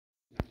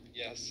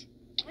Yes.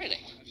 Really?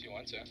 If you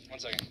want to. One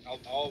second.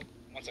 I'll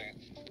 1 second.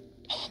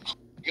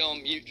 Go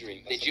on mute,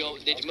 Dream. That's Did okay. I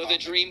was Mother coughing.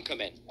 Dream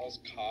come in? I was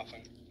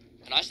coughing.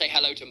 Can I say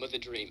hello to Mother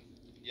Dream?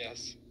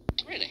 Yes.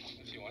 Really?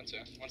 If you want to.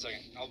 1 second.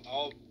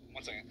 I'll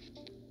 1 second.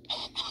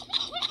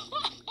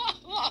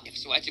 I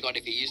swear to God,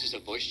 if he uses a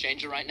voice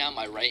changer right now,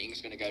 my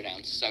rating's gonna go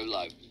down so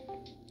low.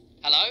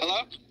 Hello?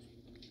 Hello?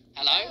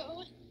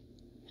 Hello?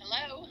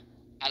 Hello?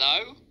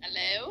 Hello?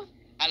 Hello?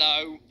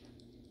 Hello?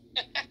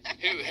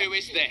 Who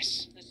is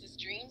this? This is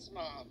Dream's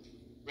mom.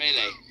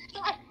 Really?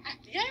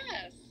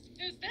 Yes.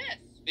 Who's this?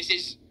 This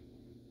is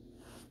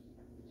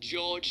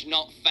George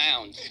Not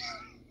Found.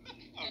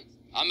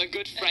 I'm a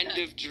good friend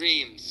of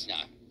Dreams. No,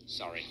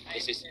 sorry.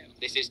 This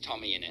is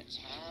Tommyinnit.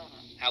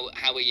 Ah.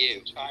 How are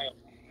you? Child.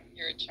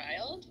 You're a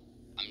child?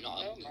 I'm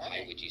not. Oh, my.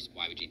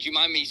 Why would you? Do you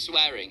mind me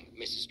swearing,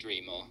 Mrs.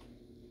 Dream? Or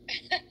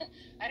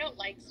I don't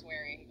like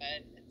swearing,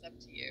 but it's up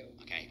to you.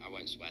 okay, I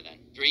won't swear then.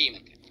 Dream.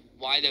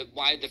 Why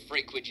the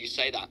frick would you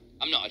say that?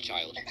 I'm not a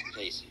child,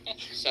 please.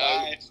 So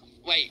Bye.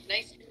 wait,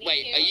 Nice to meet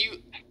wait. you. Are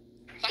you?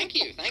 Thank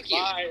you.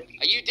 Bye.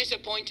 Are you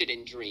disappointed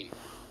in Dream?